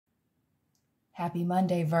Happy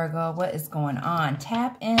Monday, Virgo. What is going on?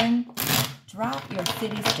 Tap in, drop your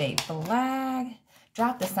city, state flag,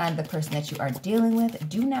 drop the sign of the person that you are dealing with.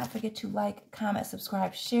 Do not forget to like, comment,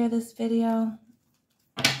 subscribe, share this video.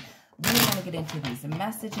 We're going to get into these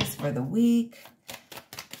messages for the week.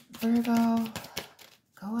 Virgo,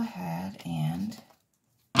 go ahead and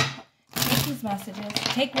take these messages.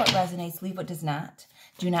 Take what resonates, leave what does not.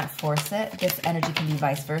 Do not force it. This energy can be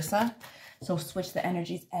vice versa. So switch the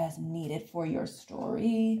energies as needed for your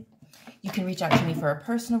story. You can reach out to me for a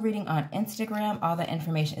personal reading on Instagram. All the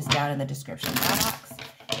information is down in the description box.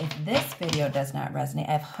 If this video does not resonate,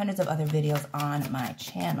 I have hundreds of other videos on my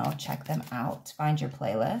channel. Check them out. Find your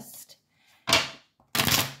playlist.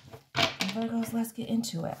 And Virgos, let's get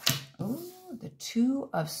into it. Ooh, the Two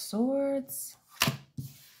of Swords.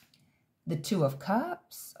 The Two of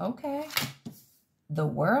Cups. Okay. The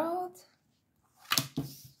World.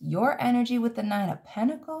 Your energy with the Nine of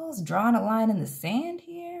Pentacles, drawing a line in the sand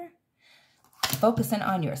here. Focusing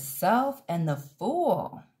on yourself, and the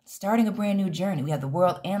Fool, starting a brand new journey. We have the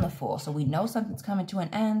World and the Fool, so we know something's coming to an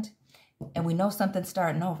end, and we know something's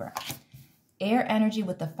starting over. Air energy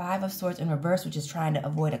with the Five of Swords in reverse, which is trying to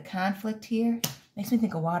avoid a conflict here. Makes me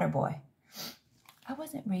think of Waterboy. I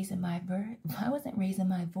wasn't raising my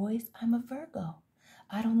voice. I'm a Virgo.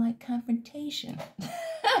 I don't like confrontation.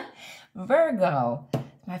 Virgo.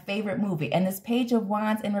 My favorite movie. And this Page of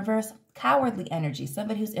Wands in reverse, cowardly energy.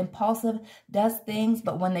 Somebody who's impulsive, does things,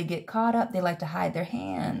 but when they get caught up, they like to hide their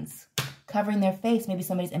hands, covering their face. Maybe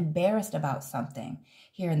somebody's embarrassed about something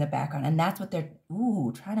here in the background. And that's what they're,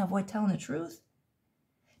 trying to avoid telling the truth.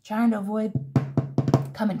 Trying to avoid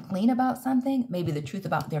coming clean about something. Maybe the truth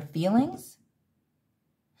about their feelings.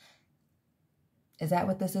 Is that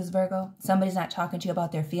what this is, Virgo? Somebody's not talking to you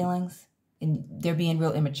about their feelings and they're being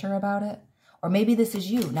real immature about it. Or maybe this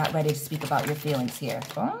is you not ready to speak about your feelings here.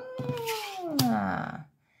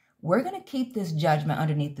 We're going to keep this Judgment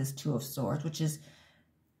underneath this Two of Swords, which is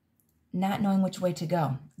not knowing which way to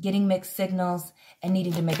go. Getting mixed signals and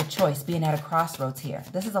needing to make a choice, being at a crossroads here.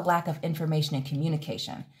 This is a lack of information and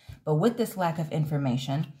communication. But with this lack of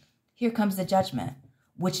information, here comes the Judgment,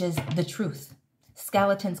 which is the truth.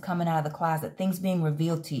 Skeletons coming out of the closet, things being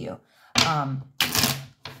revealed to you.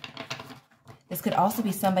 This could also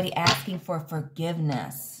be somebody asking for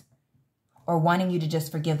forgiveness or wanting you to just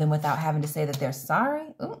forgive them without having to say that they're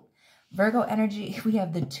sorry. Ooh. Virgo energy, we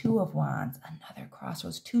have the Two of Wands, another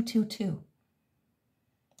crossroads, 222.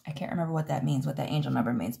 I can't remember what that means, what that angel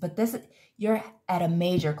number means, but you're at a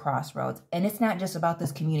major crossroads, and it's not just about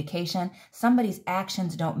this communication. Somebody's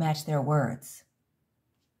actions don't match their words.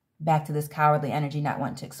 Back to this cowardly energy, not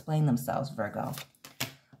wanting to explain themselves, Virgo.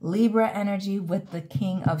 Libra energy with the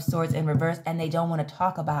King of Swords in reverse, and they don't want to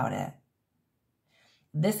talk about it.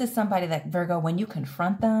 This is somebody that, Virgo, when you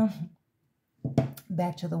confront them,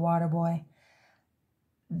 back to the water boy,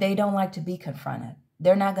 they don't like to be confronted.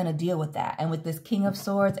 They're not going to deal with that. And with this King of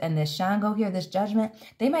Swords and this Shango here, this Judgment,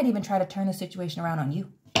 they might even try to turn the situation around on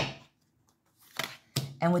you.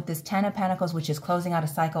 And with this Ten of Pentacles, which is closing out a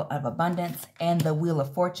cycle of abundance, and the Wheel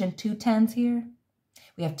of Fortune, 2 tens here.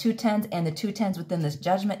 We have 2 tens and the 2 tens within this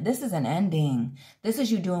Judgment. This is an ending. This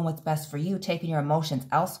is you doing what's best for you, taking your emotions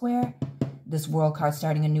elsewhere. This World card,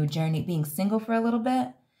 starting a new journey, being single for a little bit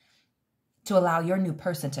to allow your new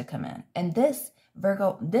person to come in. And this,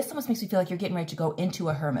 Virgo, this almost makes me feel like you're getting ready to go into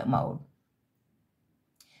a hermit mode.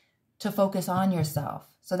 To focus on yourself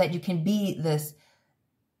so that you can be this.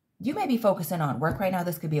 You may be focusing on work right now.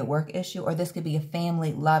 This could be a work issue, or this could be a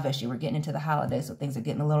family love issue. We're getting into the holidays, so things are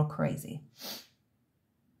getting a little crazy.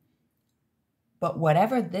 But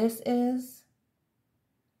whatever this is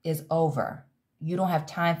over. You don't have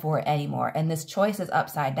time for it anymore. And this choice is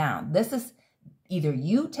upside down. This is either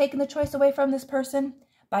you taking the choice away from this person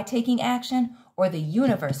by taking action, or the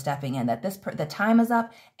universe stepping in, that the time is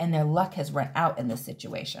up and their luck has run out in this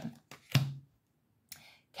situation.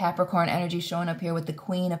 Capricorn energy showing up here with the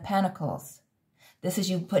Queen of Pentacles. This is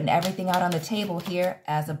you putting everything out on the table here,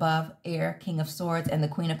 as above, air, King of Swords, and the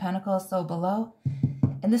Queen of Pentacles, so below.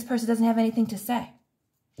 And this person doesn't have anything to say.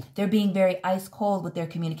 They're being very ice cold with their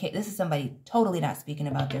communication. This is somebody totally not speaking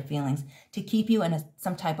about their feelings to keep you in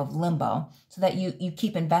some type of limbo so that you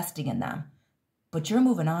keep investing in them. But you're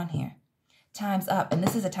moving on here. Time's up. And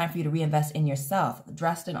this is a time for you to reinvest in yourself.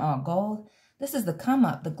 Dressed in all gold. This is the come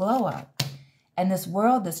up, the glow up. And this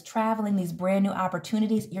world, this traveling, these brand new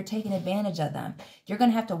opportunities, you're taking advantage of them. You're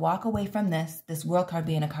going to have to walk away from this World card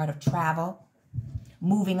being a card of travel.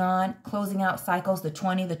 Moving on, closing out cycles, the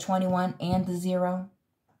 20, the 21, and the 0.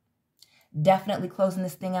 Definitely closing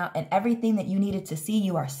this thing out. And everything that you needed to see,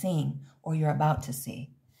 you are seeing, or you're about to see.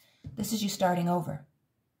 This is you starting over.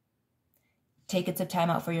 taking some time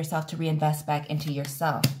out for yourself to reinvest back into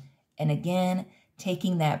yourself. And again,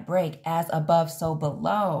 taking that break, as above, so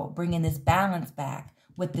below, bringing this balance back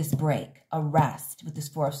with this break, a rest with this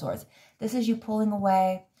Four of Swords. This is you pulling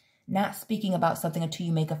away, not speaking about something until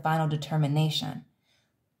you make a final determination.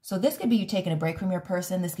 So this could be you taking a break from your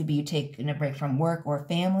person. This could be you taking a break from work or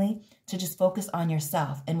family to just focus on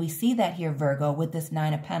yourself. And we see that here, Virgo, with this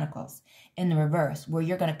Nine of Pentacles in the reverse, where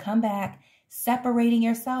you're going to come back, separating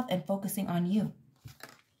yourself and focusing on you.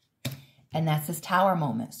 And that's this Tower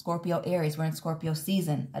moment. Scorpio, Aries, we're in Scorpio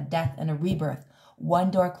season, a death and a rebirth. One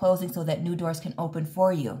door closing so that new doors can open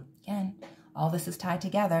for you. Again, all this is tied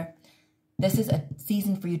together. This is a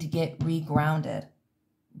season for you to get regrounded.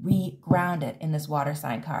 Regrounded in this water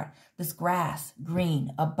sign card. This grass,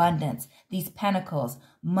 green, abundance, these pentacles,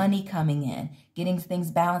 money coming in, getting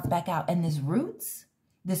things balanced back out. And this roots,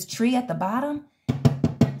 this tree at the bottom,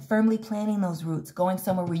 firmly planting those roots, going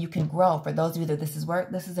somewhere where you can grow. For those of you that this is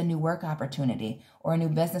work, this is a new work opportunity or a new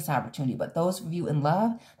business opportunity. But those of you in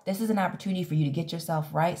love, this is an opportunity for you to get yourself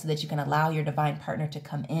right so that you can allow your divine partner to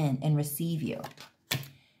come in and receive you.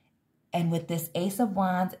 And with this Ace of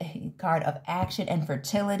Wands, a card of action and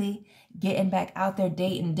fertility, getting back out there,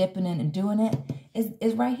 dating, dipping in and doing it,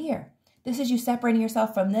 is right here. This is you separating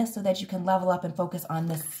yourself from this so that you can level up and focus on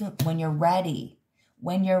this when you're ready.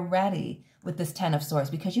 When you're ready with this Ten of Swords.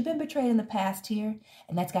 Because you've been betrayed in the past here,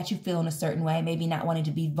 and that's got you feeling a certain way. Maybe not wanting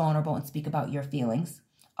to be vulnerable and speak about your feelings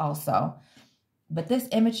also. But this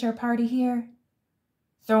immature party here,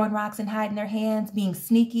 throwing rocks and hiding their hands, being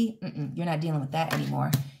sneaky, you're not dealing with that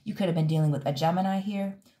anymore. You could have been dealing with a Gemini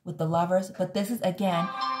here, with the Lovers. But this is, again,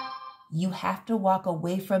 you have to walk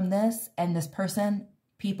away from this and this person,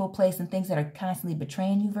 people, place, and things that are constantly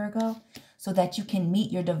betraying you, Virgo, so that you can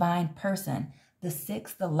meet your divine person. The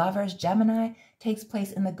Six, the Lovers, Gemini, takes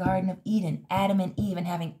place in the Garden of Eden, Adam and Eve, and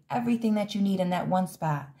having everything that you need in that one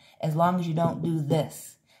spot, as long as you don't do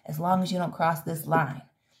this, as long as you don't cross this line.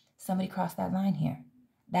 Somebody crossed that line here.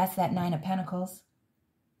 That's that Nine of Pentacles.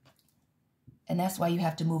 And that's why you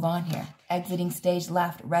have to move on here. Exiting stage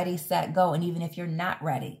left, ready, set, go. And even if you're not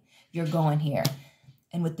ready, you're going here.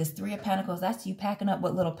 And with this Three of Pentacles, that's you packing up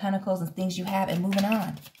what little pentacles and things you have and moving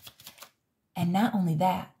on. And not only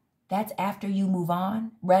that, that's after you move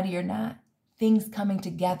on, ready or not, things coming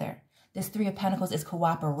together. This Three of Pentacles is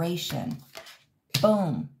cooperation.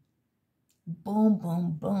 Boom. Boom,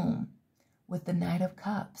 boom, boom. With the Knight of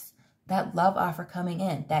Cups. That love offer coming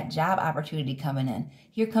in, that job opportunity coming in.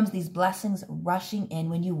 Here comes these blessings rushing in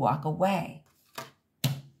when you walk away.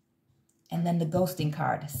 And then the ghosting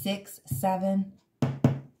card, 6, 7.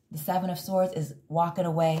 The Seven of Swords is walking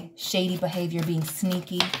away, shady behavior, being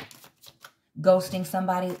sneaky, ghosting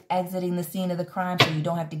somebody, exiting the scene of the crime so you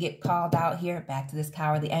don't have to get called out here. Back to this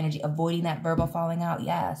cowardly energy, avoiding that verbal falling out.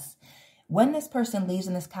 Yes. When this person leaves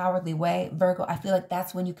in this cowardly way, Virgo, I feel like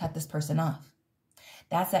that's when you cut this person off.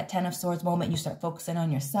 That's that Ten of Swords moment. You start focusing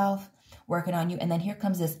on yourself, working on you. And then here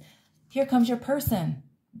comes your person.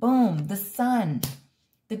 Boom, the sun.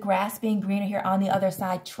 The grass being greener here on the other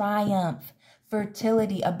side. Triumph,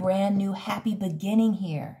 fertility, a brand new happy beginning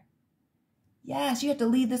here. Yes, you have to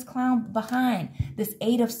leave this clown behind. This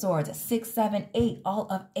Eight of Swords, 6, 7, 8, all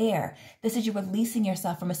of air. This is you releasing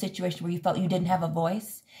yourself from a situation where you felt you didn't have a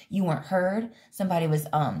voice. You weren't heard. Somebody was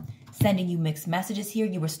sending you mixed messages here.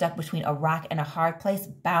 You were stuck between a rock and a hard place,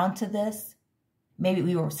 bound to this. Maybe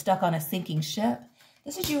we were stuck on a sinking ship.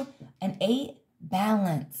 This is you, an 8,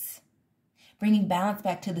 balance. Bringing balance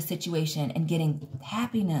back to the situation and getting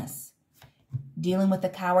happiness. Dealing with the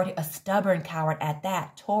coward, a stubborn coward at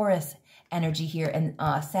that. Taurus energy here, and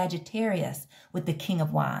Sagittarius with the King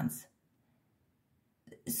of Wands.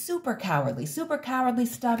 Super cowardly,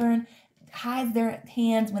 stubborn, hides their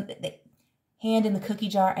hands when they hand in the cookie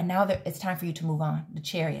jar, and now it's time for you to move on. The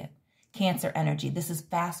Chariot, Cancer energy. This is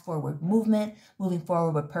fast forward movement, moving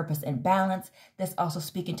forward with purpose and balance. This also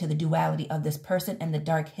speaking to the duality of this person and the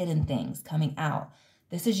dark hidden things coming out.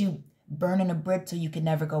 This is you burning a bridge so you can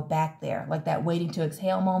never go back there. Like that waiting to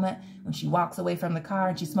exhale moment when she walks away from the car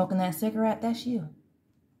and she's smoking that cigarette. That's you.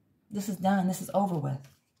 This is done. This is over with.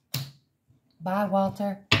 Bye,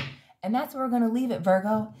 Walter. And that's where we're going to leave it,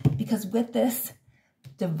 Virgo. Because with this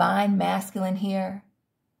divine masculine here,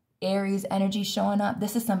 Aries energy showing up,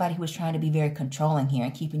 this is somebody who is trying to be very controlling here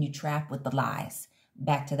and keeping you trapped with the lies.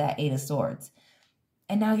 Back to that Eight of Swords.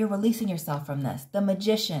 And now you're releasing yourself from this. The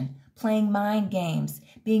Magician, playing mind games,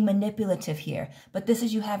 being manipulative here. But this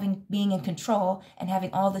is you being in control and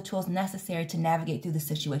having all the tools necessary to navigate through the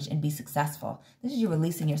situation and be successful. This is you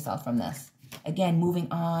releasing yourself from this. Again,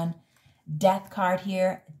 moving on. Death card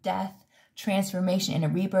here. Death, transformation and a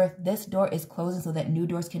rebirth. This door is closing so that new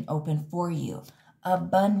doors can open for you.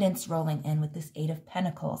 Abundance rolling in with this 8 of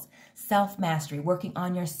Pentacles. Self-mastery, working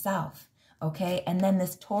on yourself. Okay, and then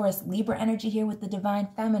this Taurus Libra energy here with the Divine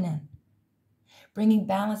Feminine. Bringing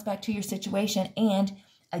balance back to your situation and,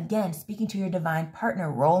 again, speaking to your divine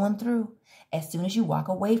partner, rolling through as soon as you walk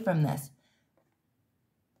away from this.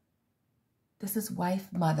 This is wife,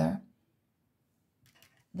 mother.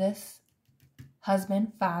 This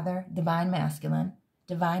husband, father, divine masculine,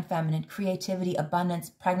 divine feminine, creativity, abundance,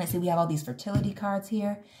 pregnancy. We have all these fertility cards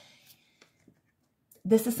here.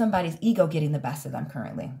 This is somebody's ego getting the best of them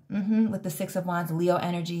currently. With the 6 of Wands, Leo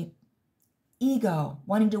energy. Ego,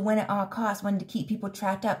 wanting to win at all costs, wanting to keep people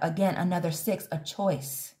trapped up. Again, another 6, a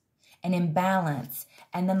choice, an imbalance.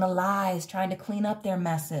 And then the lies, trying to clean up their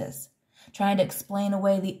messes. Trying to explain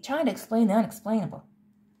the unexplainable.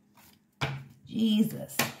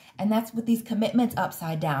 Jesus. And that's with these commitments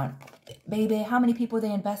upside down. Baby, how many people are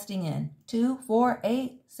they investing in? 2, 4,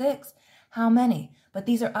 8, 6? How many? But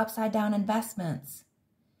these are upside down investments.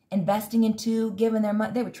 Investing into, giving their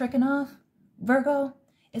money. They were tricking off. Virgo,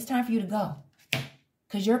 it's time for you to go.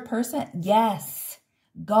 Because your person, yes,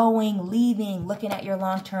 going, leaving, looking at your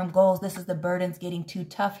long-term goals. This is the burdens getting too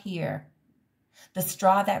tough here. The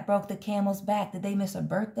straw that broke the camel's back. Did they miss a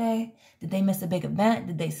birthday? Did they miss a big event?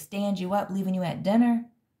 Did they stand you up, leaving you at dinner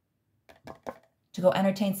to go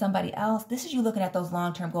entertain somebody else? This is you looking at those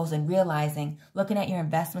long-term goals and realizing, looking at your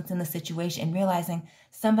investments in the situation and realizing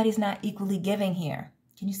somebody's not equally giving here.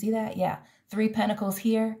 Can you see that? Yeah. 3 pentacles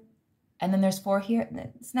here, and then there's 4 here.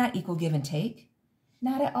 It's not equal give and take.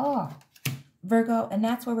 Not at all. Virgo, and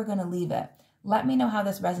that's where we're going to leave it. Let me know how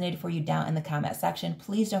this resonated for you down in the comment section.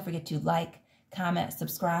 Please don't forget to like, comment,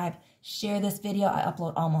 subscribe, share this video. I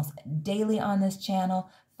upload almost daily on this channel.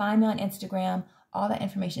 Find me on Instagram. All that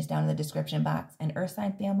information is down in the description box. And Earth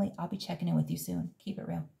sign family, I'll be checking in with you soon. Keep it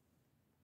real.